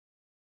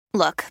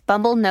Look,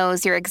 Bumble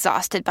knows you're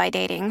exhausted by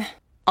dating.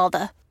 All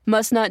the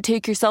must not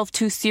take yourself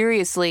too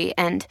seriously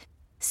and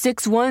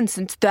 6'1"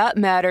 since that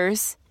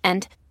matters.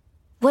 And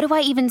what do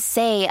I even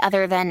say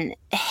other than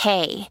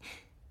hey?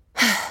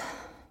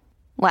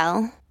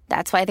 Well,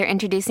 that's why they're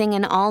introducing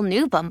an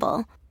all-new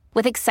Bumble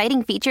with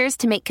exciting features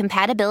to make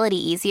compatibility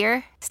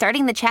easier,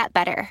 starting the chat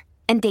better,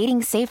 and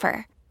dating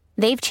safer.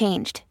 They've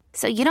changed,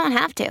 so you don't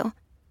have to.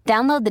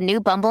 Download the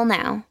new Bumble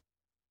now.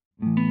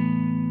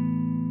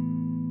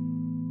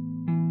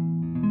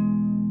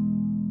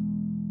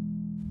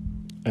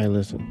 Hey,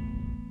 listen.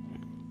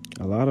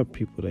 A lot of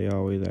people, they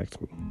always ask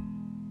me,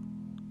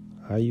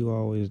 how you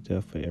always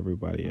there for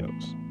everybody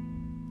else?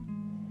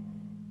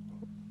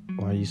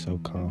 Why are you so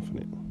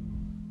confident?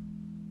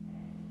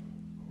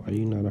 Why are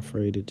you not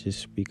afraid to just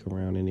speak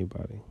around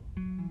anybody?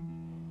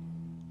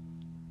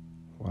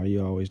 Why are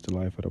you always the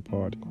life of the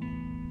party?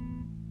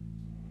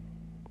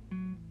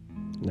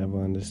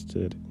 Never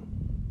understood it.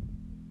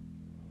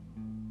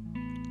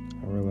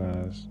 I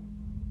realized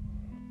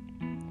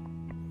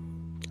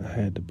I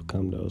had to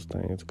become those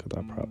things because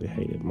I probably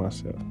hated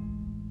myself.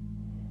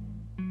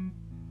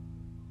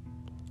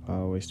 I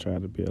always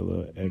tried to be a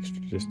little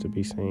extra just to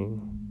be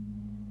seen.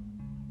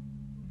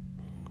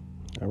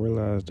 I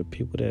realized the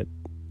people that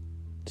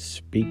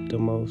speak the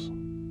most,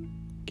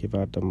 give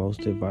out the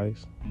most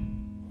advice,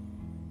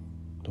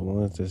 the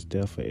ones that's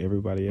there for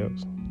everybody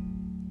else,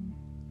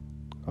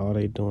 all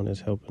they doing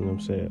is helping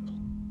themselves.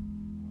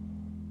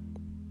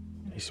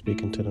 They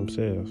speaking to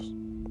themselves.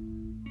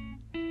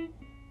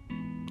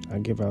 I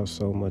give out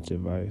so much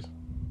advice,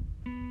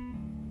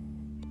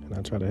 and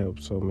I try to help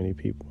so many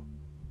people.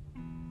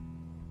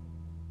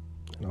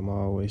 And I'm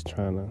always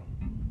trying to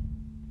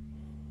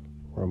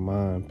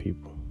remind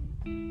people,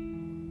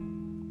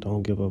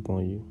 don't give up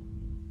on you.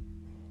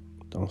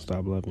 Don't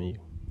stop loving you.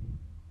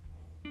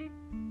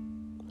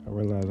 I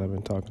realize I've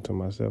been talking to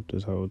myself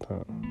this whole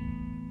time.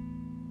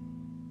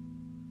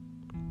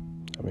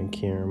 I've been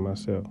carrying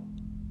myself.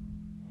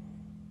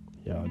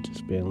 Y'all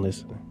just been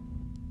listening.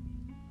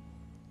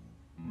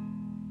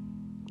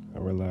 I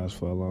realized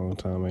for a long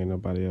time ain't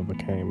nobody ever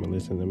came and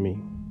listened to me.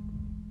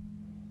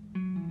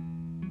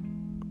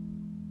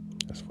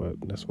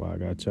 That's why I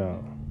got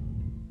y'all.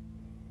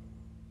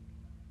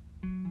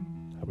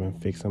 I've been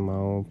fixing my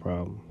own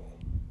problems.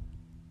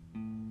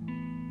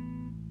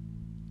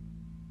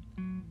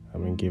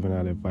 I've been giving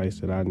out advice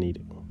that I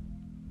needed.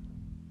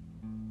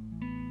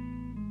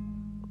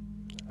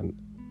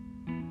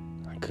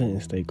 I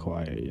couldn't stay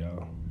quiet,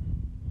 y'all.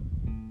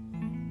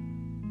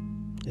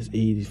 It's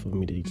easy for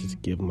me to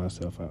just give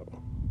myself out.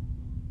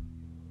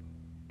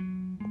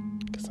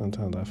 Because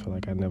sometimes I feel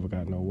like I never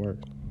got no work.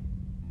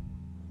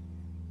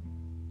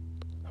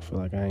 I feel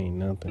like I ain't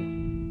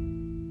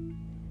nothing.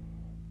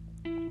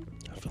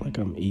 I feel like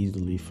I'm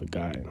easily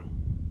forgotten.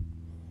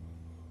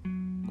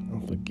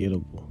 I'm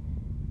forgettable.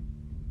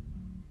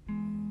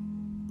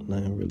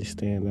 Nothing really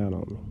stand out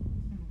on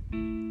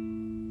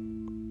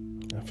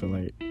me. I feel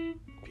like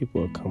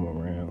people will come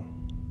around.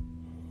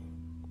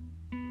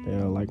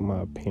 They'll like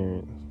my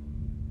appearance,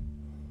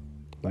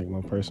 like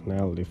my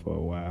personality for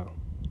a while,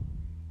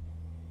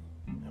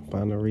 and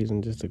find a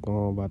reason just to go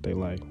on about their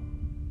life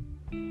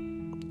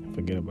and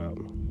forget about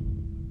me.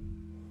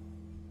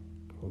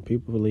 When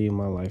people leave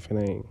my life, it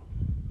ain't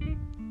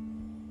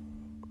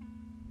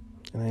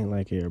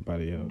like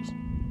everybody else.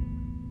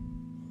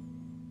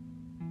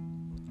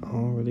 I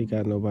don't really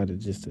got nobody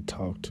just to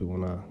talk to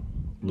when I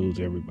lose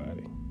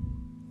everybody.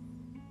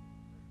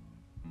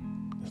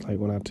 It's like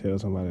when I tell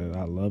somebody that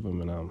I love them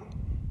and I'm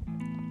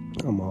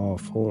all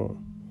for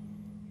them,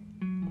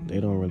 they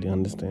don't really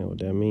understand what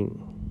that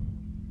means.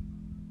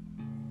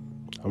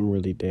 I'm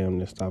really damn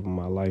near stopping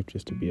my life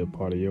just to be a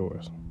part of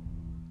yours.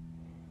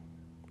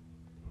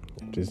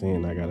 At this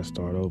end, I gotta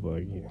start over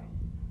again.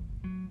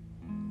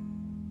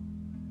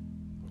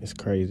 It's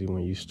crazy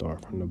when you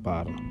start from the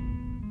bottom.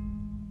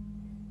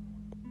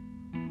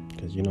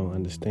 Because you don't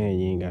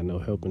understand you ain't got no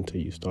help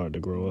until you start to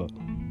grow up.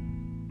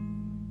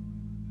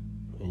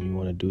 And you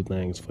want to do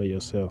things for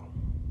yourself.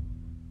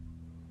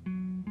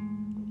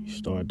 You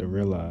start to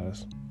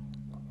realize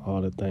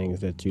all the things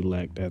that you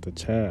lacked as a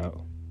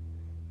child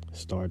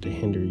start to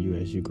hinder you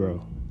as you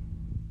grow.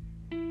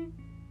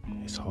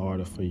 It's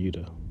harder for you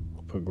to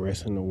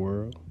progress in the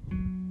world.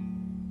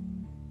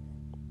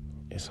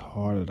 It's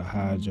harder to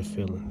hide your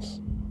feelings.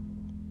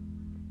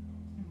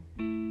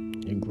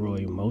 You grow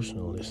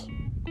emotional. It's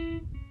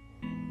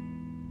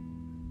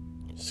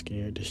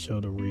scared to show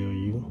the real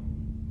you.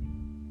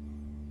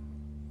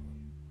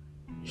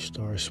 You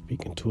start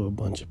speaking to a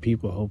bunch of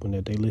people hoping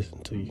that they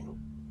listen to you.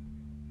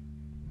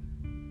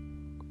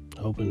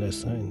 Hoping that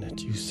something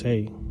that you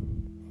say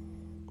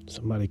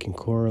somebody can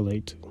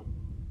correlate to.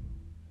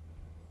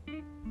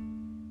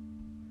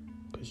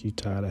 Because you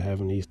tired of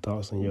having these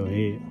thoughts in your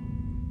head.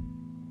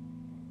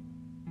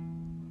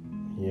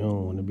 You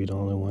don't want to be the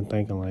only one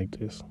thinking like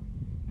this.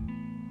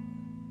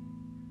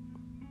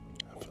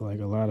 I feel like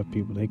a lot of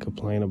people, they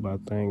complain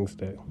about things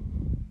that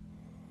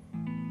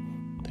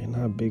they're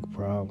not big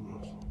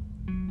problems.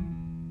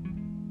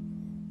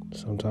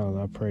 Sometimes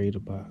I pray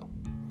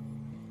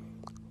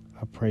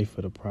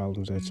for the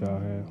problems that y'all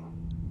have.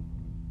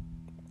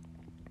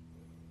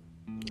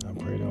 I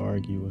pray to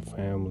argue with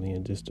family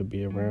and just to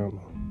be around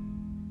them.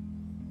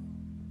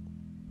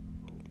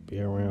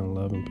 Be around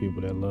loving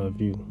people that love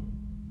you.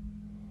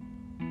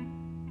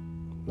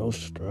 No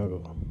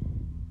struggle.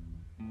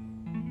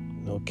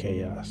 No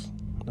chaos.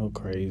 No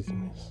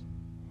craziness.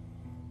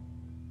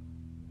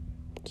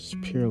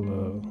 Just pure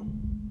love.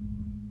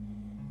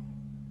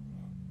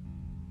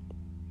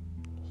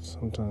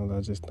 Sometimes I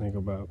just think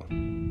about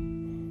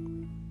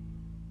the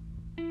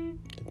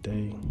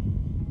day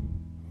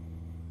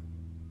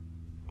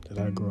that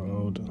I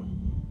grow older,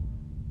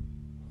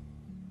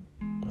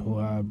 who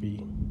I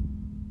be,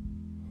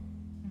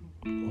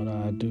 what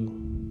I do,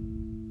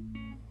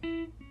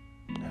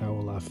 how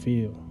will I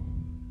feel?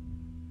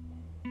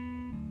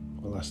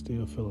 Will I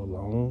still feel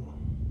alone?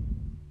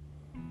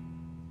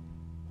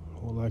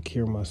 Will I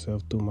cure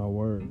myself through my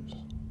words?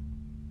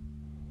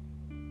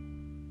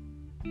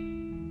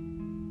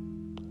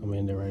 I'm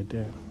in there right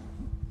there.